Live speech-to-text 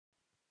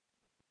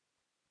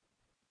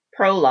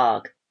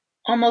Prologue.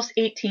 Almost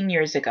 18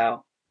 years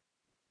ago.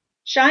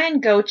 Cheyenne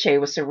Goche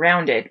was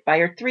surrounded by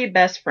her three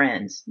best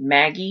friends,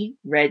 Maggie,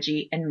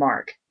 Reggie, and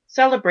Mark,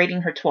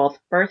 celebrating her 12th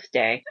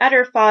birthday at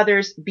her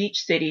father's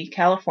Beach City,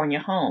 California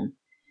home.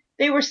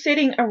 They were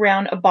sitting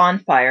around a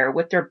bonfire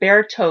with their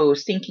bare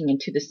toes sinking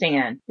into the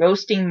sand,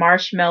 roasting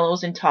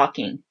marshmallows and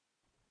talking.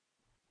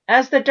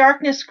 As the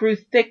darkness grew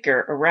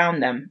thicker around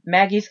them,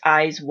 Maggie's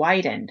eyes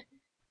widened.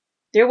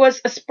 There was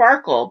a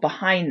sparkle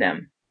behind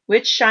them,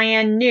 which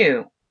Cheyenne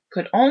knew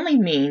could only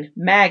mean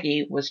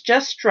Maggie was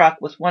just struck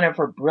with one of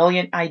her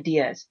brilliant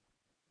ideas.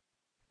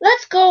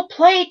 "Let's go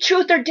play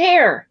Truth or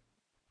Dare!"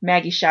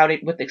 Maggie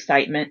shouted with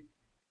excitement.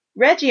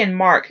 Reggie and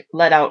Mark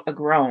let out a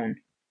groan.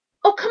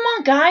 "Oh, come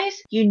on,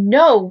 guys. You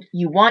know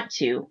you want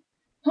to.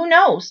 Who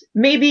knows?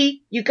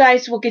 Maybe you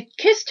guys will get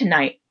kissed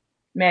tonight,"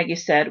 Maggie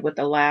said with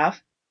a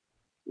laugh.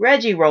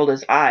 Reggie rolled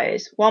his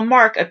eyes, while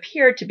Mark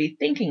appeared to be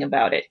thinking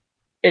about it.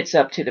 "It's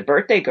up to the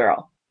birthday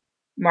girl,"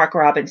 Mark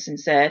Robinson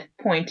said,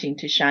 pointing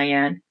to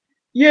Cheyenne.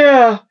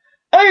 "Yeah,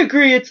 I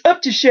agree it's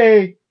up to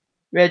Shay,"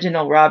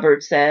 Reginald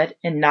Roberts said,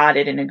 and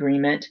nodded in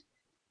agreement.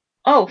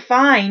 "Oh,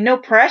 fine, no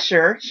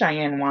pressure,"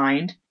 Cheyenne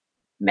whined.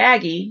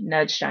 Maggie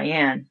nudged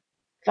Cheyenne.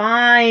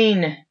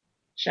 "Fine,"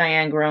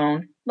 Cheyenne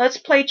groaned. "Let's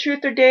play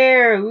Truth or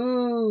Dare,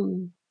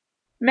 ooh."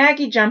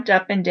 Maggie jumped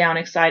up and down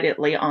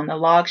excitedly on the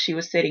log she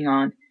was sitting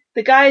on.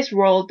 The guys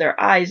rolled their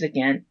eyes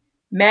again.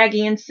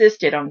 Maggie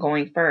insisted on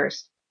going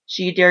first.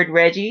 She dared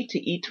Reggie to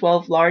eat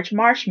 12 large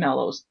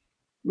marshmallows.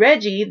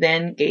 Reggie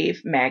then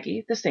gave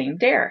Maggie the same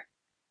dare.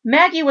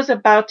 Maggie was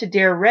about to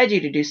dare Reggie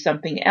to do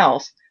something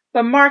else,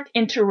 but Mark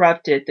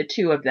interrupted the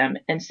two of them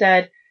and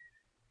said,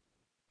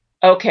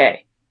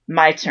 "Okay,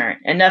 my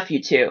turn. Enough,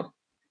 you two."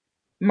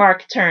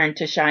 Mark turned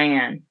to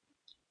Cheyenne.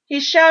 He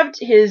shoved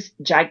his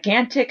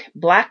gigantic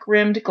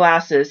black-rimmed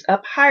glasses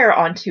up higher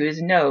onto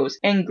his nose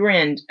and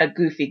grinned a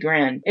goofy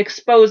grin,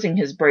 exposing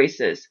his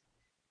braces.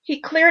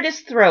 He cleared his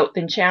throat,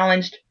 then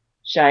challenged,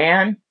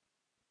 "Cheyenne,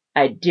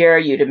 I dare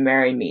you to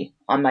marry me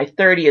on my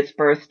 30th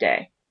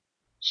birthday."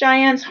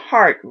 Cheyenne's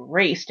heart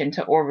raced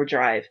into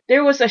overdrive.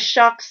 There was a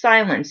shocked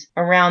silence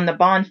around the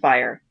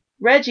bonfire.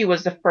 Reggie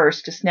was the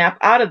first to snap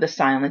out of the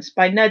silence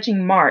by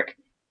nudging Mark,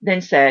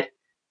 then said,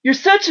 "You're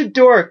such a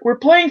dork. We're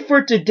playing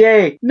for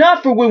today,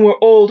 not for when we're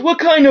old. What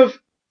kind of—"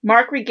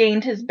 Mark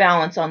regained his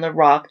balance on the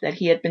rock that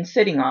he had been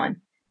sitting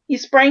on. He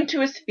sprang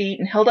to his feet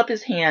and held up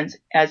his hands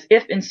as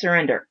if in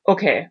surrender.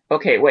 Okay,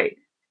 wait.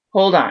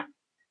 Hold on.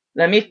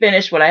 Let me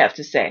finish what I have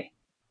to say.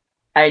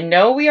 I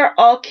know we are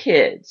all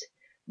kids,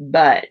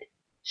 but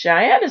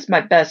Cheyenne is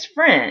my best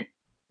friend.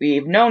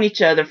 We've known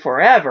each other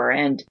forever,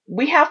 and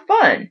we have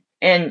fun.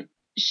 And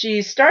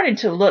she's starting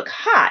to look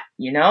hot,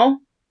 you know?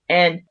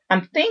 And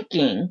I'm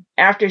thinking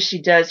after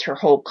she does her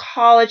whole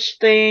college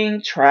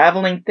thing,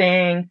 traveling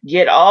thing,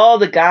 get all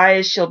the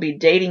guys she'll be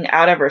dating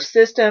out of her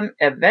system,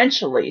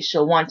 eventually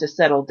she'll want to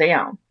settle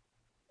down.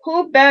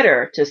 Who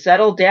better to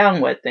settle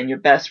down with than your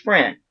best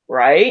friend,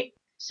 right?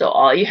 So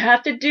all you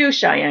have to do,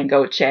 Cheyenne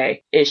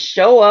Goche, is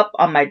show up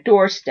on my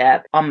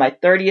doorstep on my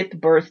 30th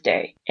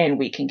birthday, and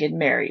we can get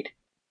married.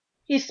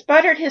 He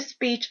sputtered his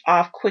speech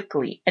off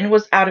quickly and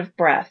was out of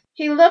breath.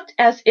 He looked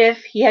as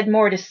if he had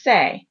more to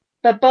say,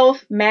 but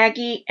both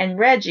Maggie and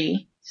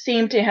Reggie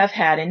seemed to have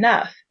had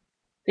enough.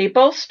 They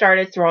both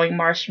started throwing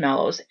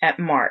marshmallows at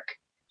Mark.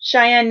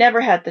 Cheyenne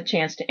never had the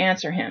chance to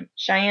answer him.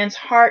 Cheyenne's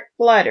heart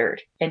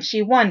fluttered, and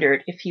she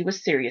wondered if he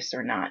was serious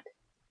or not.